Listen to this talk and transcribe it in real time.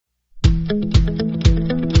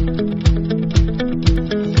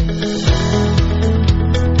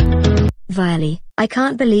Violy, I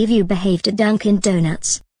can't believe you behaved at Dunkin'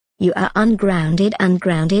 Donuts. You are ungrounded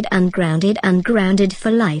for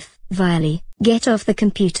life. Violy, get off the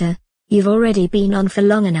computer. You've already been on for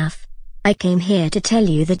long enough. I came here to tell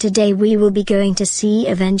you that today we will be going to see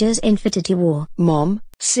Avengers Infinity War. Mom,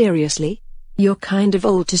 seriously? You're kind of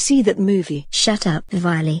old to see that movie. Shut up,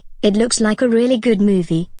 Violy. It looks like a really good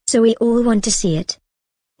movie, so we all want to see it.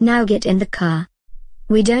 Now get in the car.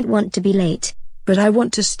 We don't want to be late. But I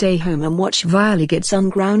want to stay home and watch Violy Gets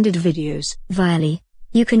Ungrounded videos. Violy,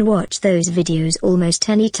 you can watch those videos almost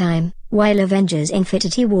any time, while Avengers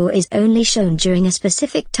Infinity War is only shown during a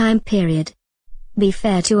specific time period. Be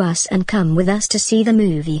fair to us and come with us to see the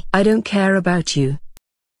movie. I don't care about you.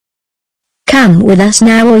 Come with us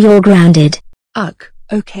now or you're grounded.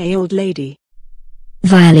 Okay, old lady.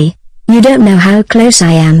 Violy, you don't know how close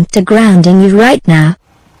I am to grounding you right now.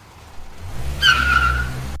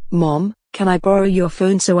 Mom, can I borrow your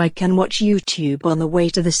phone so I can watch YouTube on the way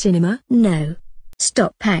to the cinema? No.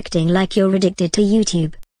 Stop acting like you're addicted to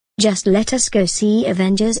YouTube. Just let us go see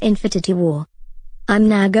Avengers Infinity War. I'm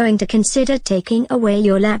now going to consider taking away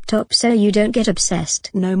your laptop so you don't get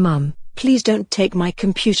obsessed. No, Mum, please don't take my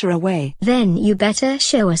computer away. Then you better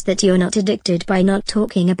show us that you're not addicted by not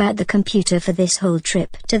talking about the computer for this whole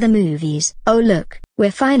trip to the movies. Oh look,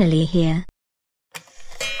 we're finally here.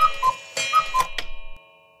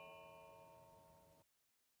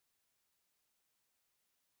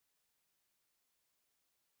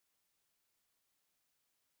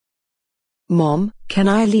 Mom, can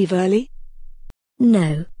I leave early?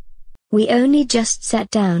 No. We only just sat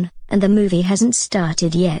down, and the movie hasn't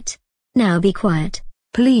started yet. Now be quiet.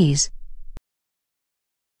 Please.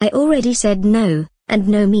 I already said no, and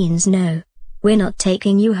no means no. We're not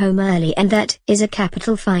taking you home early, and that is a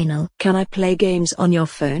capital final. Can I play games on your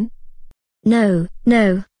phone? No,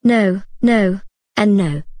 and no.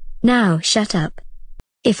 Now shut up.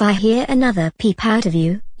 If I hear another peep out of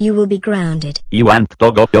you, you will be grounded. You want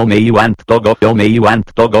to go film me, you want to go film me, you want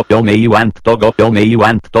to go film me, you want to go film me, you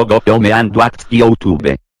want to go film me and watch the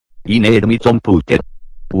YouTube. You need me computer.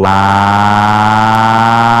 Wow.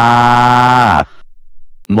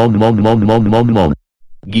 Mom.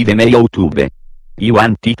 Give me YouTube. You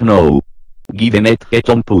want it now. Give me the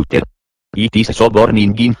computer. It is so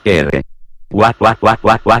burning in here. What.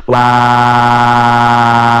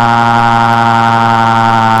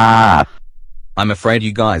 I'm afraid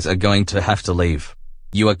you guys are going to have to leave.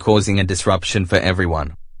 You are causing a disruption for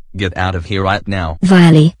everyone. Get out of here right now.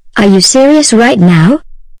 Violy, are you serious right now?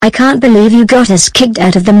 I can't believe you got us kicked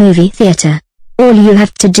out of the movie theater. All you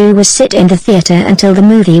have to do was sit in the theater until the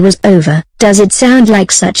movie was over. Does it sound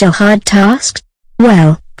like such a hard task?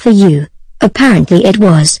 Well, for you, apparently it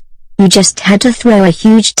was. You just had to throw a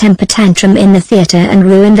huge temper tantrum in the theater and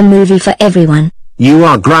ruin the movie for everyone. You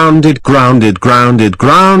are grounded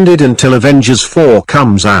until Avengers 4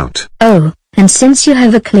 comes out. Oh, and since you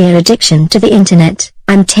have a clear addiction to the internet,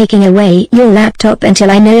 I'm taking away your laptop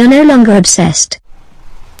until I know you're no longer obsessed.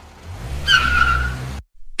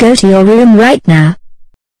 Go to your room right now.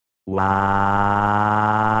 Wow.